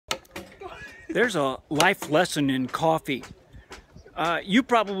There's a life lesson in coffee. You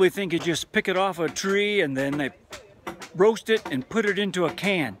probably think you just pick it off a tree and then they roast it and put it into a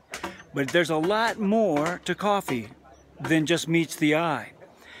can. But there's a lot more to coffee than just meets the eye.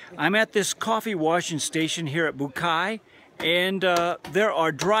 I'm at this coffee washing station here at Bukeye, and there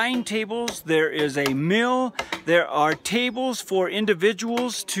are drying tables, there is a mill, there are tables for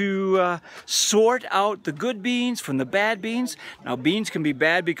individuals to sort out the good beans from the bad beans. Now, beans can be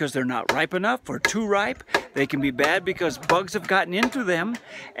bad because they're not ripe enough or too ripe. They can be bad because bugs have gotten into them,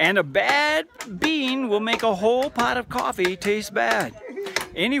 and a bad bean will make a whole pot of coffee taste bad.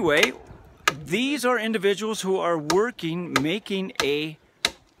 Anyway, these are individuals who are working, making a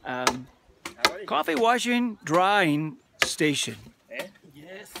coffee washing, drying station.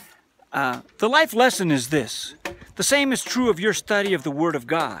 The life lesson is this. The same is true of your study of the Word of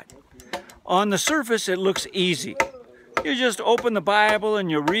God. On the surface, it looks easy. You just open the Bible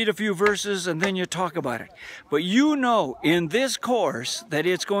and you read a few verses and then you talk about it. But you know in this course that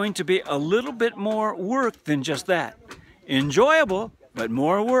it's going to be a little bit more work than just that. Enjoyable, but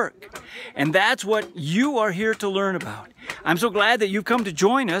more work. And that's what you are here to learn about. I'm so glad that you've come to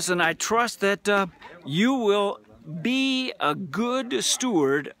join us, and I trust that you will be a good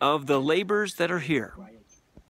steward of the labors that are here.